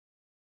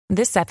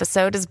This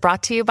episode is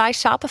brought to you by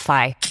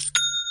Shopify.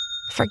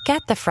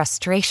 Forget the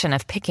frustration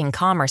of picking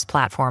commerce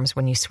platforms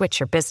when you switch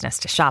your business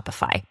to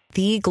Shopify,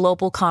 the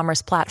global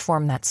commerce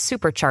platform that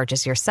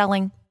supercharges your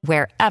selling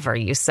wherever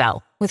you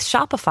sell. With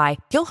Shopify,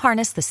 you'll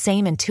harness the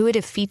same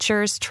intuitive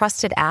features,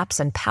 trusted apps,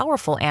 and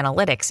powerful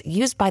analytics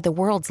used by the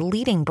world's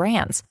leading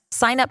brands.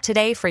 Sign up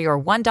today for your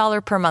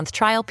 $1 per month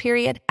trial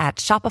period at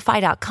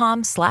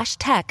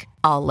shopify.com/tech,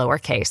 all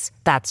lowercase.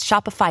 That's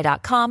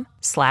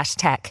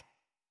shopify.com/tech.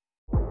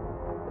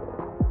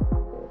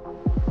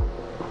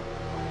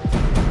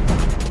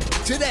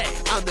 Today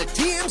on the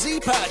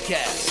TMZ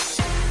Podcast.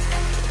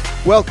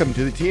 Welcome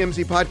to the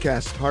TMZ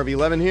Podcast. Harvey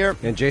Levin here.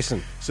 And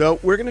Jason. So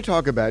we're going to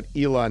talk about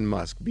Elon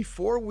Musk.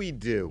 Before we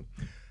do,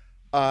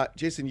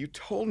 Jason, you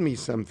told me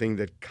something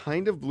that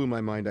kind of blew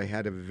my mind. I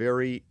had a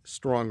very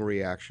strong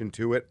reaction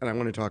to it, and I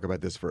want to talk about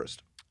this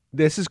first.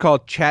 This is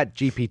called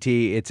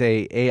ChatGPT. It's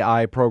a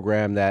AI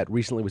program that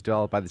recently was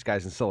developed by these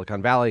guys in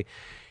Silicon Valley.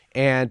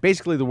 And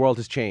basically the world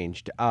has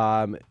changed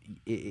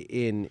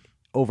in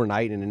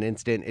overnight, in an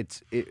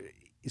instant.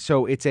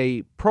 So it's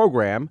a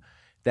program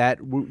that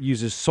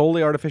uses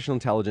solely artificial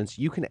intelligence.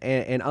 You can,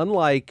 and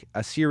unlike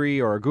a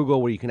Siri or a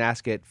Google where you can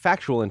ask it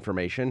factual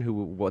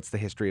information, what's the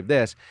history of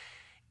this,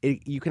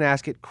 you can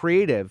ask it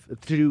creative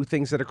to do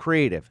things that are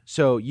creative.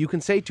 So you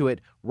can say to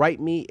it, write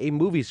me a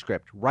movie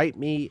script, write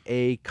me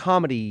a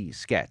comedy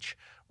sketch,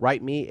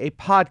 write me a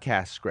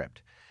podcast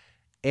script,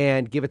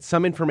 and give it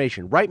some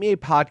information. Write me a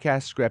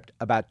podcast script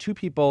about two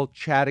people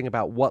chatting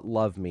about what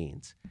love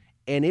means.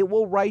 And it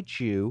will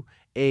write you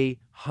a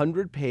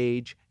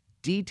 100-page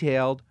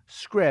detailed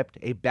script,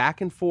 a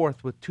back and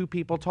forth with two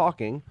people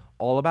talking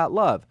all about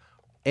love.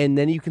 And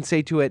then you can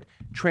say to it,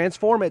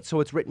 transform it so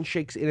it's written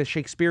in a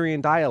Shakespearean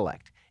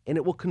dialect. And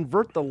it will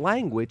convert the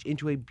language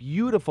into a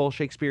beautiful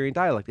Shakespearean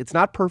dialect. It's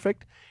not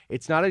perfect.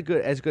 It's not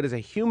as good as a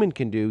human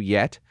can do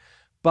yet,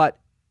 but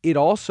it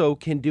also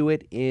can do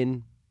it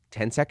in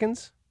 10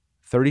 seconds,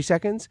 30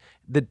 seconds.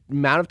 The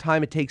amount of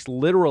time it takes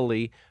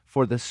literally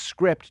for the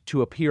script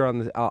to appear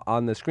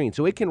on the screen.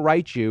 So it can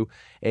write you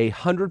a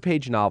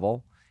 100-page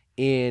novel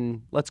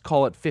in, let's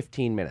call it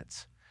 15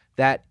 minutes.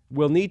 That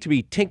will need to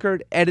be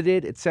tinkered,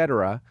 edited,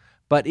 etc.,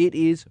 but it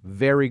is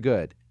very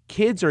good.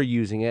 Kids are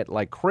using it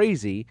like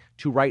crazy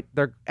to write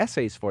their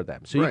essays for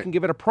them. So you can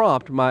give it a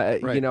prompt,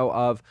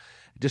 of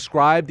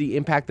describe the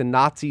impact the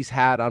Nazis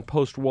had on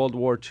post-World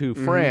War II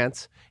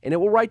France, and it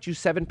will write you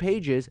 7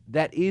 pages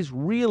that is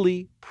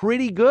really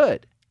pretty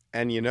good.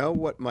 And you know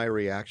what my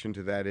reaction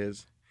to that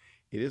is?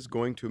 It is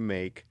going to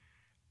make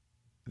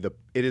the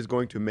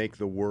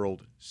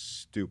world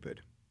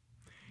stupid.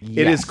 Yes.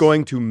 It is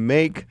going to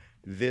make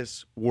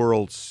this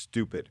world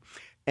stupid.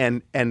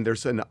 And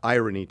there's an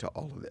irony to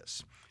all of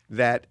this,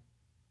 that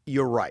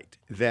you're right,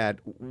 that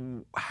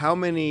how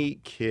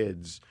many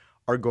kids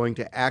are going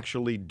to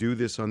actually do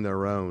this on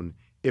their own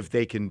if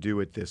they can do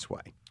it this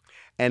way?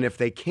 And if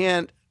they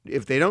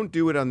don't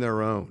do it on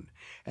their own,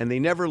 and they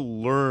never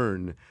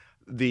learn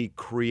the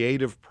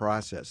creative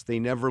process, they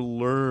never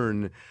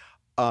learn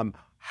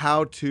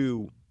how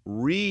to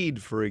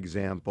read, for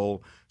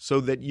example, so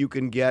that you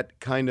can get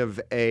kind of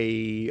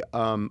a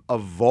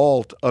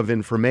vault of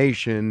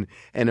information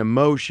and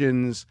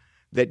emotions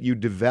that you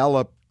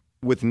develop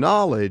with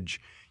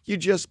knowledge. You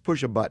just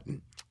push a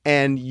button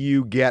and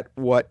you get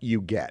what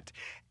you get.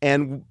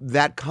 And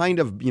that kind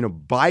of,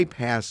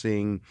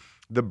 bypassing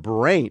the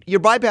brain. You're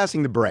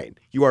bypassing the brain.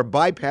 You are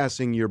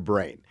bypassing your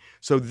brain.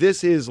 So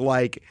this is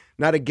like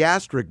not a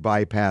gastric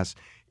bypass,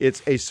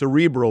 it's a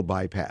cerebral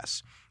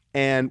bypass.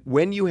 And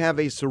when you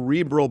have a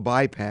cerebral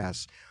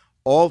bypass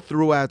all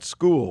throughout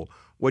school,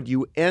 what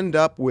you end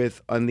up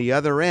with on the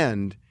other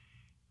end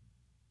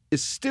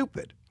is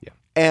stupid. Yeah.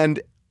 And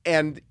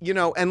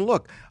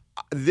look,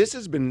 this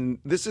has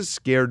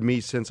scared me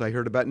since I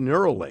heard about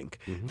Neuralink.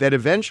 That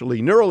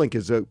eventually Neuralink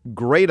is a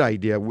great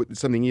idea,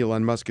 something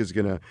Elon Musk is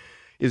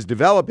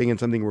developing,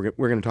 and something we're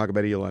going to talk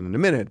about Elon in a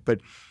minute.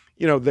 But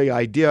the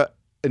idea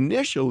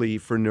initially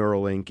for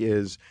Neuralink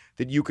is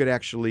that you could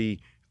actually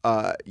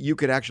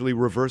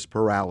reverse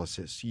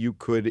paralysis. You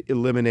could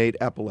eliminate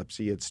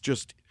epilepsy. It's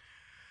just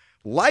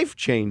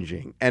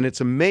life-changing, and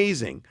it's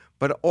amazing.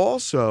 But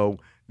also,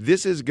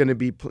 this is going to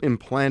be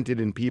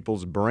implanted in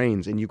people's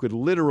brains, and you could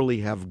literally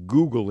have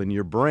Google in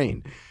your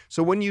brain.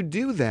 So when you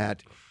do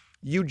that,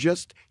 you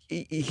just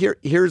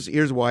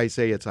here's why I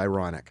say it's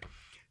ironic.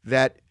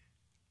 That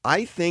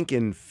I think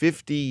in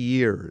 50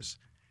 years,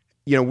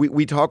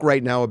 we talk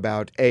right now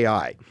about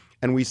AI,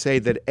 and we say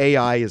that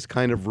AI is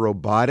kind of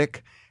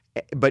robotic,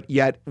 but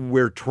yet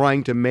we're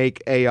trying to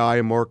make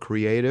AI more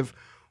creative.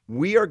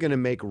 We are going to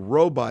make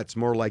robots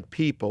more like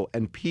people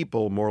and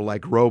people more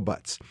like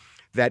robots.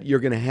 That you're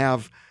going to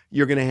have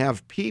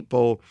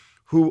people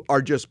who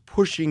are just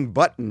pushing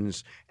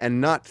buttons and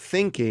not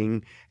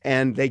thinking,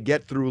 and they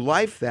get through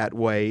life that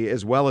way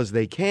as well as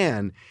they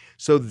can.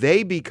 So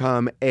they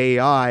become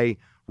AI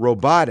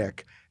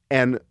robotic,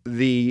 and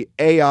the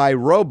AI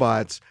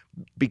robots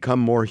become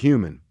more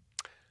human.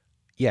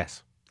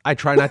 Yes. I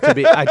try not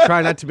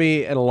to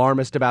be an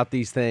alarmist about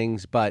these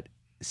things, but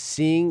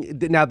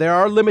now there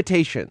are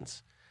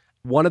limitations.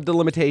 One of the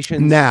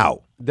limitations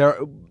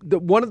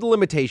one of the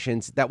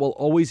limitations that will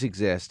always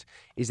exist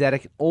is that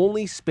it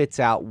only spits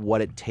out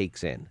what it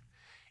takes in,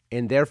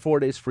 and therefore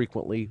it is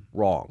frequently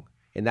wrong.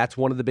 And that's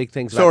one of the big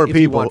things. So are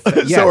people.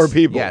 So are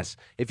people. Yes.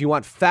 If you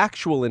want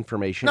factual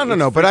information.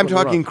 No. But I'm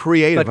talking wrong.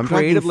 creative. But I'm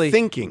talking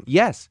thinking.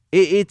 Yes.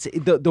 It's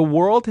the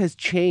world has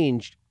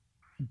changed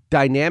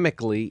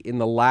dynamically in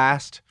the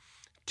last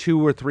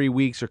 2 or 3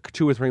 weeks or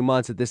 2 or 3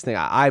 months at this thing.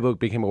 I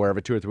became aware of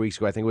it 2 or 3 weeks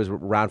ago. I think it was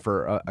around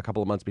for a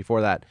couple of months before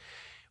that.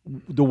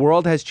 The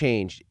world has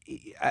changed.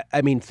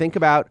 I mean, think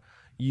about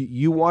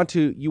you want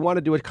to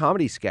do a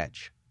comedy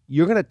sketch.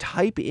 You're going to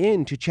type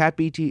into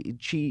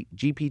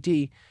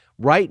GPT,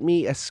 write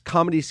me a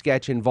comedy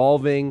sketch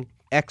involving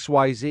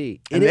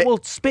XYZ, and it will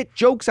spit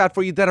jokes out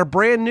for you that are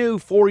brand new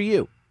for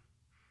you.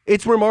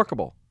 It's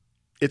remarkable.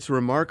 It's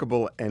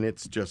remarkable, and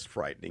it's just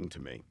frightening to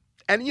me.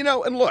 And,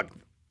 and look.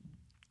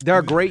 There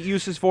are great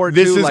uses for it,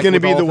 This too. This is going to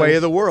be the way things.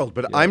 of the world.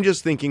 But I'm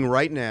just thinking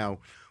right now,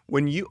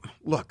 when you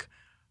look,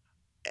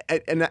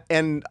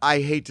 and I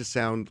hate to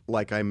sound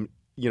like I'm,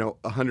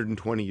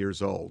 120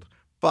 years old,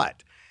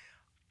 but,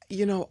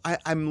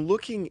 I'm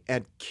looking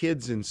at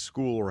kids in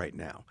school right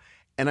now,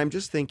 and I'm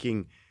just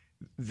thinking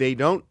they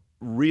don't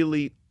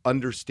really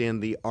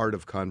understand the art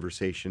of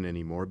conversation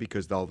anymore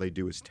because all they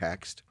do is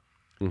text.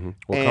 Mm-hmm.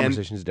 Well,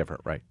 conversation is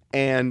different, right?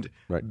 And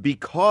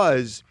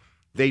because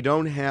they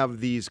don't have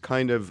these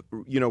kind of,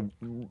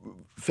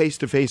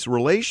 face-to-face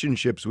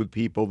relationships with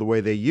people the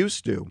way they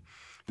used to,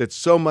 that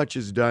so much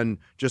is done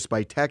just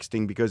by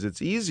texting because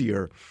it's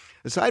easier,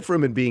 aside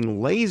from it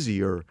being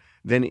lazier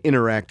than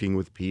interacting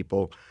with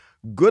people,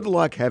 good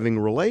luck having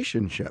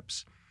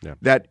relationships. Yeah.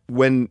 That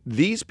when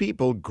these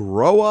people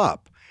grow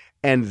up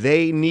and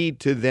they need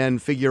to then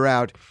figure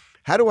out,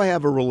 how do I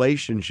have a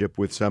relationship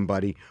with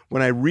somebody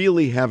when I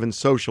really haven't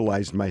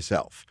socialized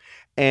myself?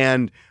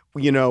 And,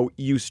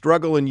 you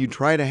struggle and you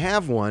try to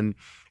have one,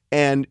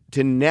 and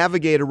to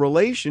navigate a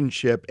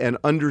relationship and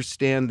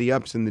understand the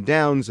ups and the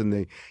downs and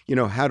the,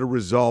 how to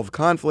resolve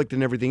conflict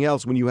and everything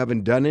else when you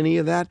haven't done any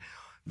of that,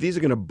 these are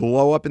going to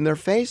blow up in their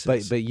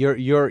faces. But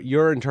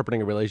you're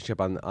interpreting a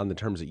relationship on the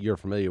terms that you're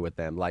familiar with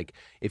them. Like,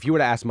 if you were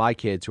to ask my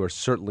kids, who are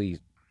certainly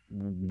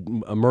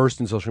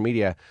immersed in social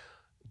media,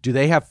 do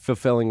they have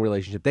fulfilling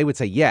relationship? They would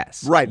say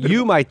yes. Right.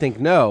 You might think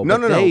no,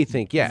 but they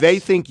think yes. They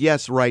think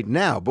yes right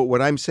now. But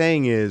what I'm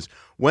saying is,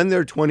 when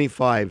they're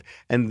 25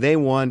 and they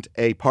want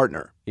a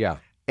partner,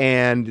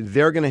 and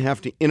they're going to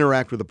have to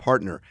interact with a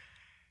partner,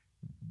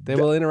 they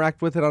will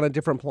interact with it on a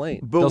different plane.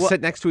 They'll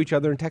sit next to each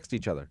other and text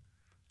each other.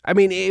 I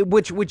mean,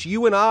 which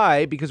you and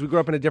I, because we grew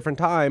up in a different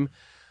time,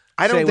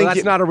 I don't think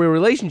that's not a real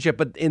relationship,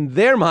 but in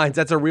their minds,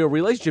 that's a real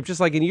relationship.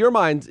 Just like in your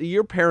minds,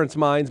 your parents'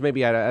 minds,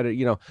 maybe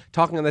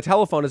talking on the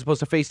telephone as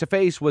opposed to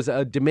face was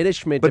a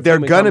diminishment. But they're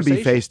going to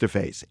be face to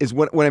face. Is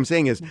what I'm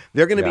saying is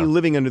they're going to be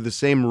living under the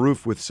same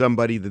roof with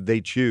somebody that they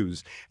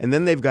choose, and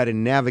then they've got to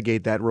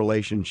navigate that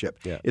relationship.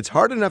 Yeah. It's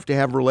hard enough to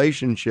have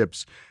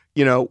relationships,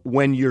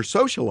 when you're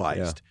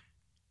socialized.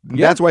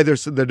 Yeah. That's why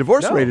the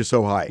divorce rate is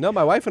so high. No,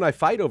 my wife and I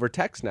fight over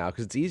text now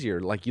because it's easier.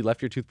 Like, you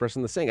left your toothbrush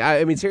in the sink.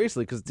 I mean,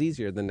 seriously, because it's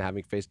easier than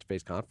having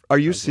face-to-face conference. Are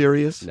you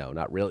serious? No,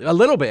 not really. A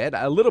little bit.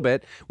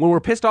 When we're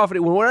pissed off,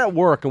 when we're at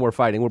work and we're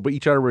fighting, we're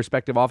each other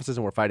respective offices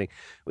and we're fighting,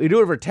 we do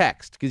it over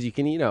text because you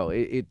can,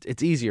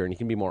 it's easier and you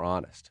can be more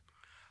honest.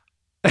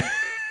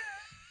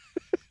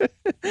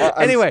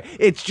 Anyway,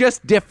 it's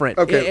just different.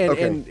 Okay,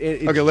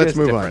 let's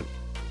move on.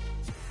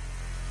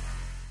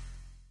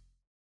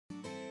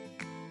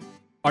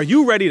 Are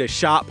you ready to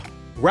shop?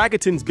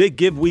 Rakuten's Big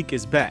Give Week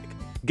is back.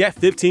 Get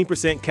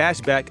 15%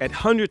 cash back at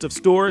hundreds of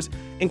stores,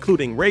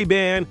 including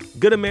Ray-Ban,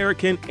 Good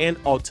American, and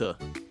Ulta.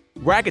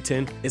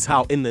 Rakuten is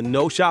how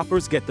in-the-know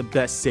shoppers get the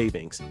best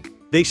savings.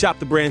 They shop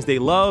the brands they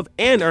love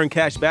and earn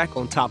cash back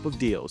on top of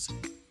deals.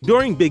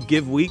 During Big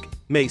Give Week,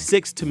 May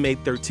 6th to May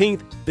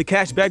 13th, the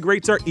cashback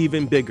rates are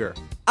even bigger.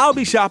 I'll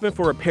be shopping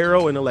for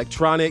apparel and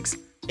electronics,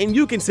 and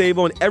you can save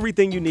on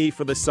everything you need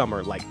for the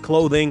summer, like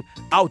clothing,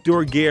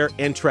 outdoor gear,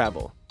 and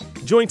travel.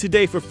 Join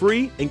today for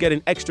free and get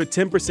an extra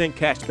 10%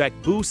 cashback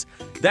boost.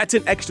 That's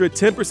an extra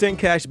 10%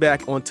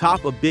 cashback on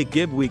top of Big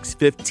Give Week's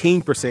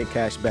 15%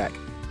 cashback.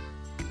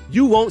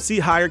 You won't see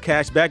higher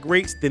cashback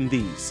rates than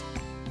these.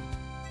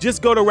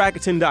 Just go to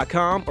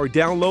Rakuten.com or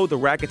download the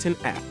Rakuten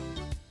app.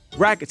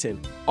 Rakuten,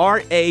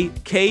 Rakuten.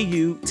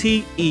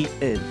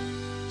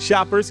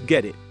 Shoppers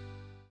get it.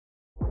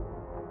 All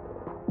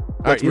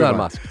right, Elon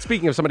Musk.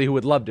 Speaking of somebody who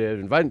would love to have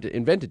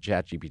invented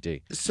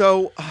ChatGPT.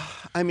 So,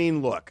 I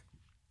mean, look.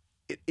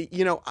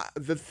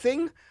 The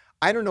thing,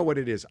 I don't know what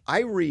it is. I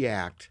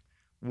react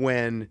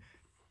when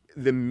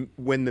the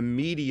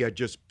media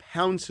just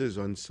pounces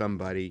on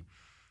somebody,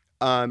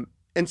 and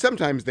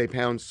sometimes they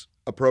pounce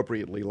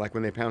appropriately, like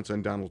when they pounce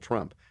on Donald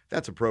Trump.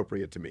 That's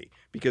appropriate to me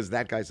because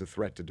that guy's a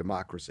threat to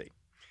democracy.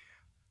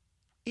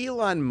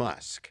 Elon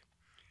Musk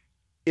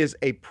is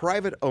a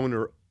private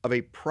owner of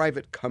a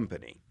private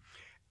company,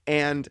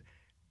 and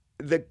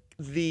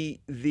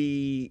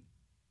the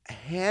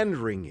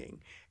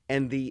hand-wringing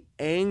and the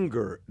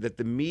anger that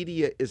the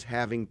media is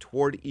having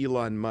toward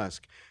Elon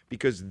Musk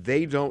because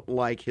they don't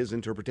like his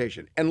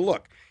interpretation. And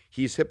look,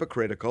 he's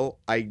hypocritical.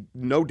 I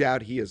no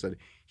doubt he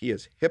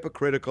is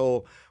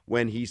hypocritical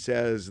when he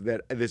says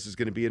that this is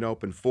going to be an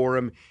open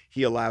forum.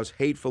 He allows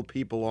hateful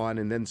people on,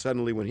 and then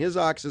suddenly when his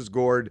ox is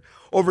gored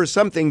over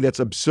something that's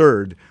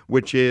absurd,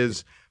 which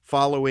is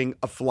following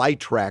a flight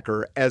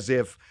tracker, as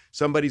if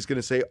somebody's going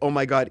to say, oh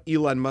my God,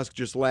 Elon Musk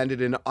just landed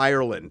in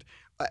Ireland.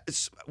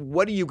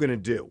 What are you going to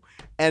do?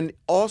 And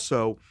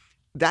also,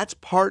 that's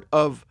part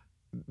of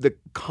the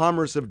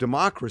commerce of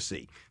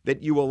democracy,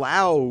 that you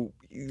allow.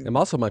 It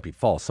also might be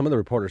false. Some of the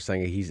reporters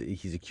saying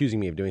he's accusing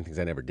me of doing things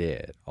I never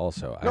did.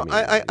 Also,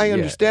 I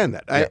understand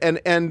that.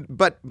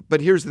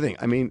 But here's the thing.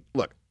 I mean,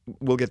 look,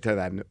 we'll get to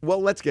that.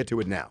 Well, let's get to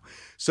it now.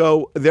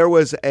 So there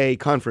was a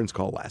conference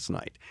call last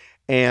night.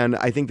 And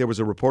I think there was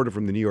a reporter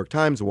from the New York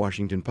Times, the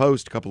Washington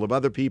Post, a couple of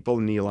other people,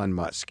 and Elon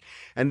Musk.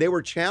 And they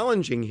were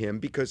challenging him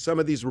because some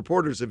of these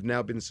reporters have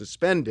now been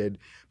suspended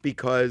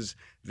because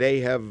they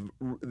have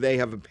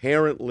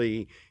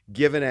apparently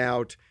given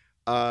out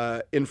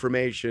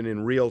information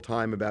in real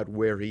time about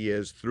where he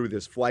is through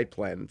this flight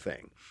plan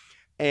thing.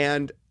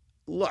 And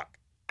look,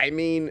 I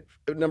mean,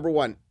 number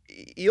one,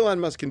 Elon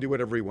Musk can do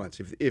whatever he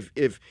wants.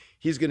 If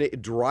he's going to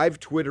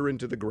drive Twitter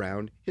into the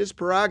ground, his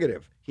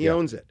prerogative. He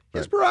owns it.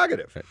 His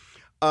prerogative. Right.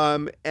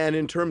 And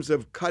in terms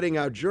of cutting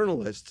out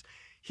journalists,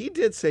 he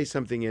did say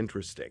something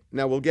interesting.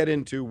 Now, we'll get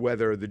into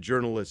whether the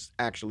journalists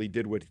actually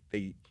did what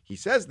he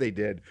says they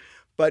did,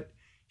 but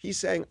he's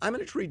saying, I'm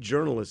going to treat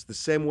journalists the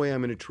same way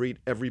I'm going to treat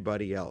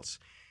everybody else.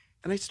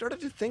 And I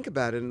started to think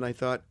about it, and I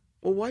thought,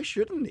 well, why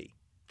shouldn't he?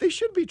 They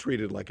should be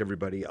treated like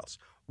everybody else.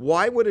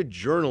 Why would a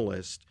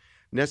journalist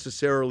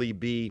necessarily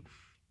be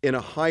in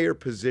a higher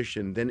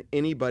position than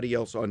anybody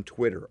else on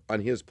Twitter,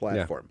 on his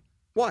platform? Yeah.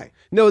 Why?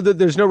 No,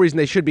 there's no reason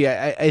they should be.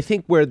 I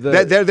think where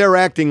they're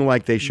acting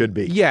like they should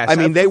be. Yes, I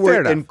mean they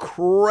were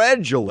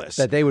incredulous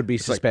that they would be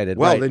suspended.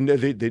 Like, well,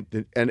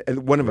 right.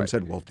 and one of them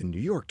said, "Well, the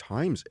New York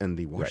Times and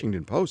the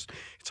Washington Post,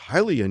 it's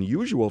highly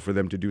unusual for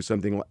them to do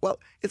something like." Well,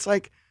 it's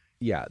like.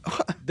 Yeah,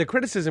 the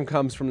criticism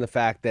comes from the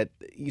fact that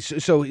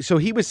so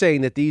he was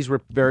saying that these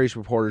various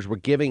reporters were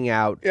giving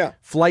out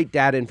flight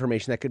data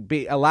information that could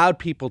be allowed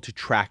people to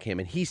track him,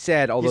 and he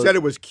said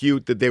it was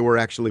cute that they were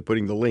actually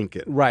putting the link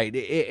in. Right,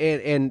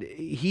 and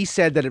he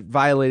said that it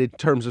violated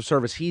terms of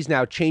service. He's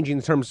now changing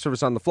the terms of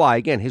service on the fly.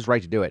 Again, his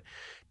right to do it.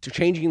 To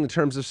changing the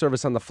terms of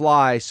service on the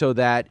fly so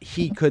that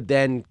he could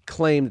then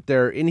claim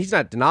that and he's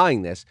not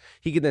denying this.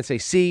 He could then say,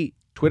 "See,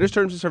 Twitter's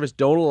terms of service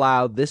don't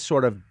allow this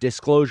sort of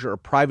disclosure or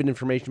private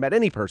information about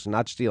any person,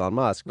 not just Elon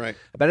Musk, right.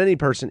 About any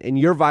person, and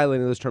you're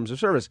violating those terms of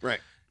service." Right.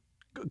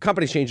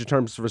 Companies change their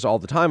terms of service all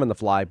the time on the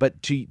fly,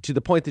 but to the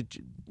point that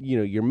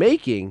you're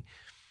making,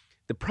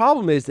 the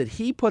problem is that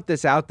he put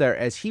this out there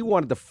as he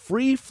wanted the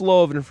free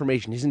flow of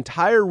information. His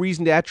entire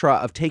raison d'etre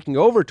of taking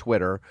over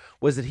Twitter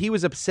was that he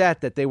was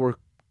upset that they were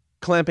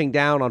clamping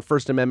down on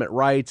First Amendment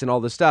rights and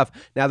all this stuff.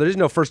 Now, there is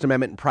no First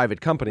Amendment in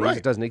private companies. Right.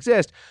 It doesn't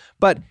exist.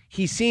 But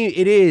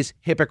it is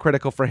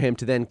hypocritical for him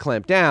to then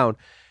clamp down.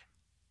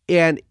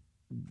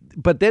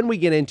 But then we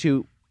get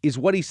into, is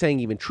what he's saying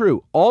even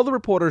true? All the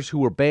reporters who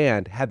were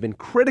banned have been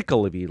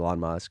critical of Elon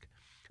Musk,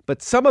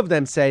 but some of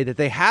them say that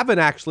they haven't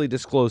actually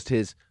disclosed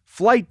his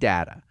flight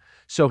data.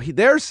 So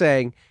they're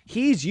saying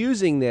he's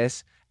using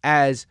this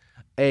as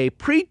a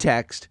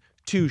pretext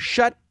to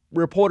shut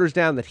reporters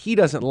down that he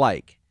doesn't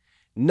like.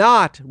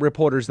 Not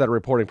reporters that are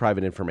reporting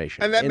private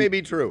information. And that may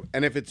be true.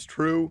 And if it's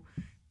true,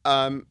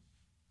 I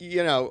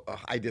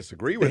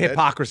disagree with it. The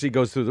hypocrisy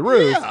goes through the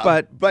roof.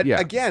 Yeah, but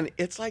again,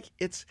 it's like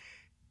it's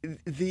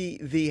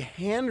the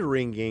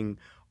hand-wringing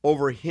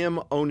over him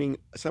owning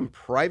some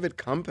private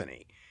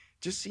company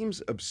just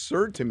seems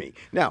absurd to me.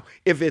 Now,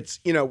 if it's,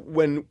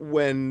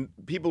 when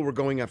people were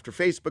going after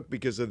Facebook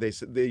because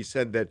they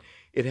said that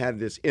it had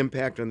this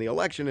impact on the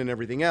election and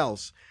everything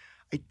else,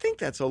 I think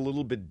that's a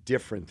little bit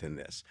different than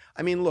this.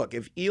 I mean, look,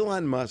 if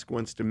Elon Musk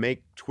wants to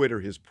make Twitter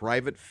his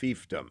private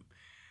fiefdom,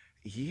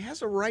 he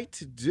has a right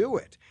to do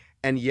it.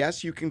 And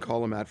yes, you can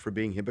call him out for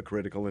being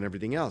hypocritical and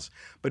everything else.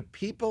 But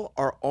people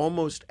are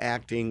almost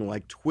acting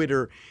like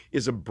Twitter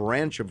is a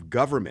branch of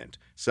government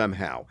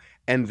somehow,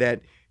 and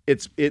that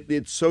it's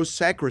so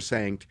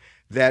sacrosanct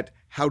that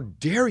how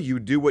dare you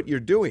do what you're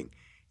doing?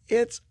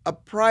 It's a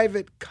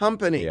private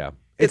company. Yeah,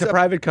 it's a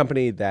private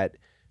company that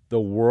the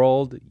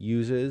world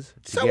uses.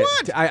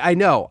 What? I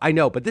know,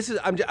 but this is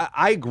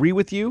I agree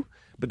with you,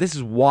 but this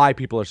is why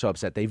people are so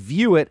upset. They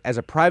view it as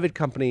a private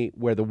company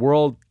where the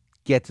world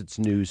gets its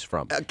news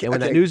from, and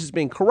when that news is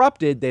being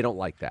corrupted, they don't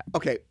like that.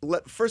 Okay,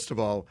 first of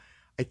all,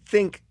 I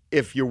think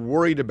if you're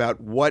worried about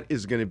what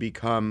is going to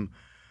become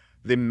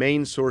the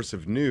main source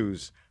of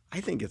news,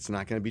 I think it's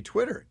not going to be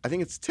Twitter. I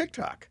think it's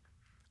TikTok.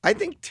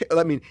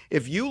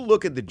 If you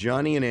look at the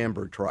Johnny and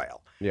Amber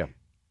trial,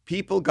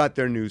 people got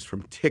their news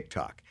from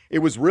TikTok. It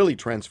was really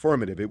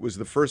transformative. It was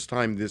the first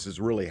time this has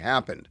really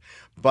happened.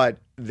 But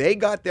they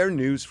got their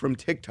news from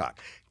TikTok.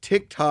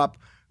 TikTok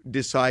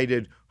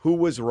decided who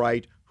was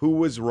right, who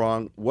was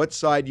wrong, what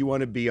side you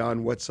want to be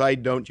on, what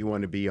side don't you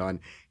want to be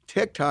on.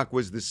 TikTok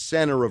was the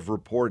center of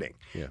reporting.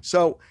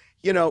 So,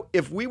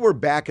 if we were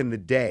back in the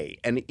day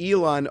and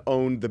Elon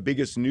owned the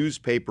biggest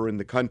newspaper in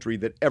the country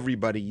that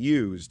everybody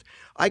used,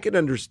 I could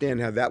understand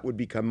how that would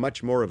become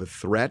much more of a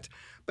threat.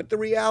 But the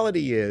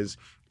reality is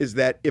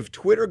that if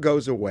Twitter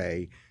goes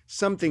away,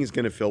 something's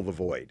going to fill the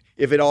void,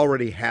 if it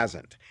already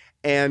hasn't.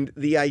 And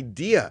the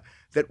idea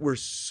that we're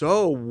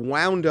so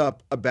wound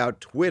up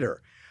about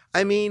Twitter,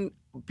 I mean,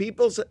 there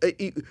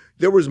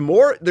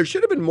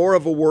should have been more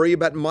of a worry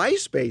about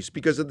MySpace,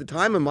 because at the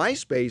time of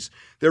MySpace,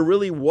 there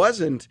really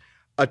wasn't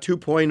a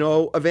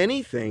 2.0 of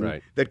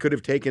anything that could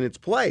have taken its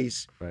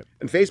place.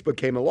 And Facebook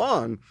came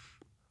along,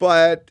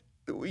 but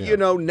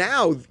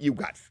now you've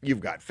got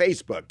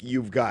Facebook,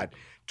 you've got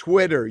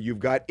Twitter, you've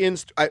got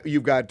TikTok,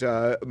 you've got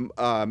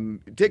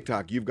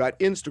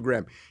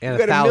Instagram, and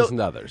you've got 1,000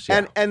 others.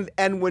 Yeah. And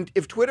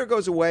if Twitter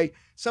goes away,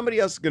 somebody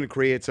else is going to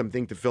create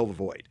something to fill the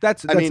void.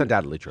 That's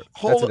undoubtedly true.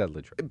 That's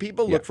undoubtedly true.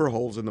 People look for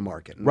holes in the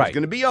market. And there's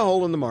going to be a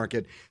hole in the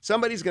market.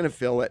 Somebody's going to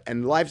fill it,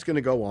 and life's going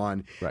to go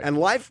on. And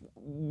life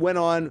went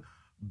on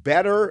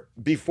better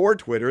before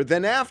Twitter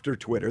than after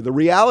Twitter. The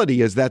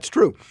reality is that's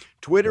true.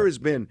 Twitter has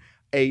been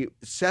a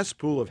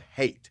cesspool of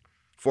hate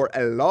for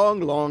a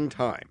long, long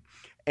time.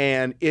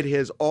 And it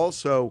has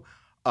also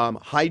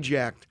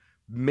hijacked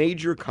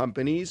major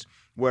companies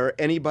where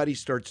anybody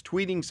starts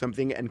tweeting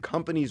something and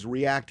companies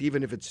react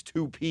even if it's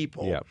two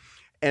people.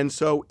 And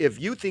so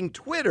if you think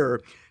Twitter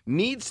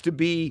needs to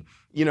be,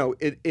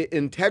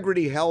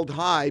 integrity held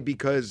high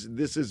because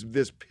this is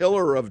this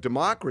pillar of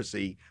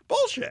democracy,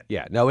 bullshit.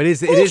 Yeah, no, it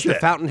is the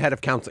fountainhead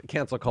of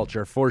cancel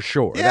culture for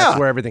sure. Yeah. That's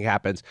where everything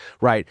happens,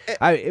 right?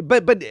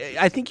 But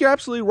I think you're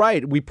absolutely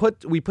right. We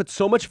put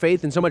so much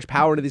faith and so much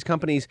power into these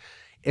companies.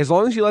 As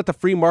long as you let the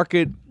free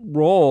market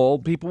roll,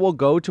 people will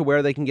go to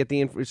where they can get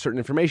the certain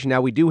information.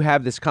 Now, we do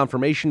have this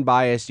confirmation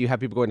bias. You have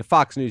people going to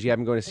Fox News. You have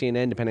them going to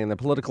CNN, depending on their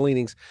political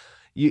leanings.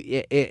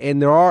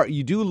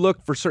 You do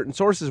look for certain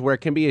sources where it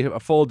can be a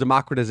full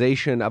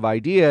democratization of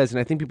ideas, and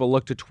I think people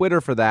look to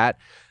Twitter for that.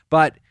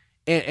 But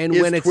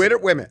when it's Twitter,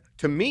 wait a minute,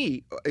 to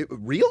me,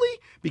 really?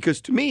 Because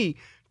to me,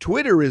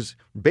 Twitter is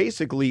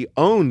basically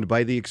owned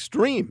by the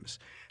extremes.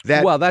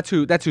 That's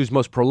who's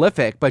most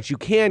prolific, but you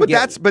can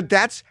But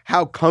that's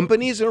how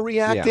companies are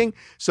reacting. Yeah.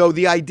 So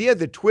the idea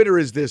that Twitter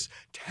is this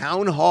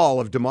town hall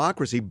of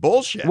democracy,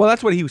 bullshit. Well,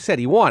 that's what he said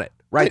he wanted,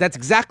 right? That's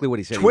exactly what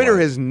he said.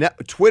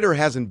 Twitter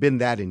hasn't been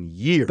that in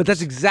years. But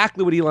that's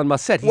exactly what Elon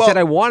Musk said. He said,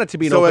 "I want it to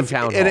be an open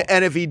town hall."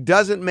 And if he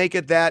doesn't make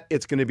it that,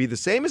 it's going to be the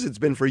same as it's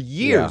been for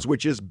years,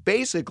 which is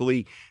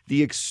basically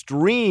the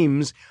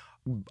extremes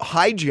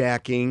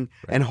hijacking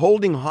and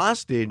holding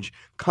hostage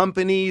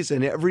companies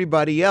and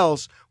everybody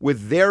else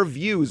with their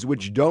views,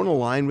 which don't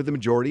align with the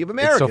majority of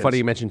Americans. It's so funny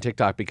you mentioned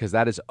TikTok because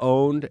that is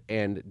owned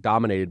and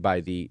dominated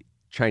by the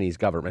Chinese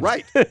government.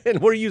 Right.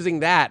 And we're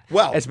using that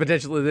as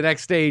potentially the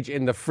next stage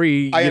in the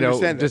free,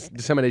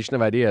 dissemination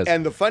of ideas.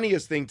 And the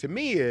funniest thing to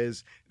me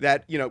is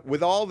that,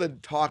 with all the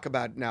talk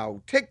about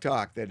now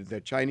TikTok, that the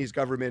Chinese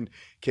government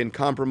can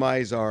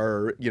compromise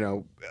our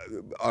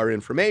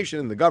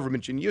information and the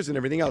government shouldn't use it and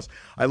everything else.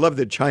 I love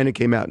that China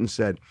came out and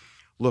said,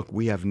 look,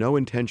 we have no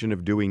intention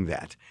of doing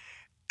that.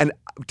 And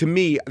to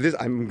me,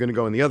 I'm going to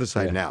go on the other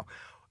side now.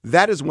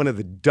 That is one of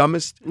the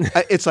dumbest.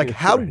 It's like,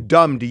 how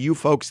dumb do you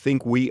folks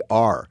think we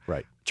are,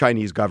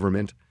 Chinese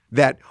government,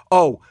 that,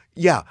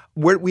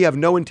 we have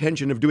no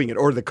intention of doing it,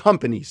 or the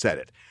company said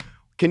it.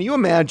 Can you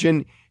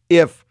imagine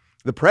if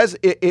the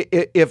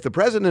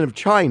president of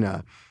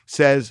China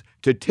says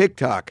to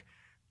TikTok,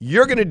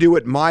 you're going to do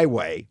it my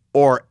way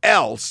or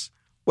else?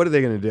 What are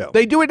they going to do?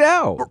 They do it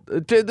now.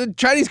 The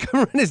Chinese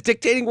government is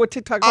dictating what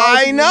TikTok.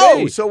 I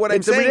know. So what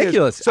I'm saying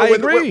ridiculous. is, so I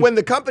agree. When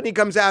the company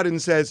comes out and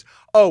says,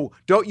 "Oh,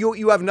 don't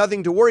you have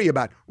nothing to worry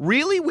about?"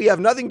 Really, we have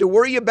nothing to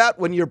worry about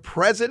when your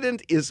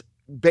president is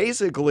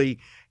basically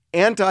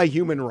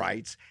anti-human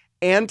rights,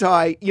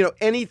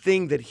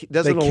 anything that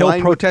doesn't align. They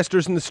kill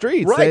protesters in the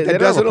streets. Right. They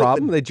don't have a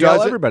problem. They jail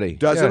everybody.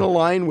 Doesn't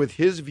align with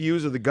his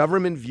views or the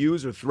government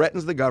views or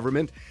threatens the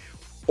government.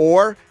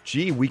 Or,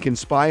 we can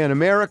spy on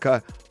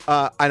America,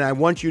 and I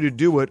want you to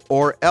do it,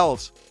 or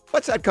else.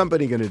 What's that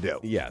company going to do?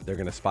 Yeah, they're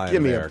going to spy on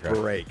Give America. me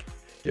a break.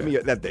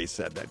 They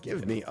said that.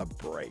 Give me a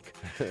break.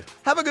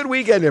 Have a good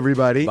weekend,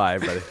 everybody. Bye,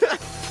 everybody.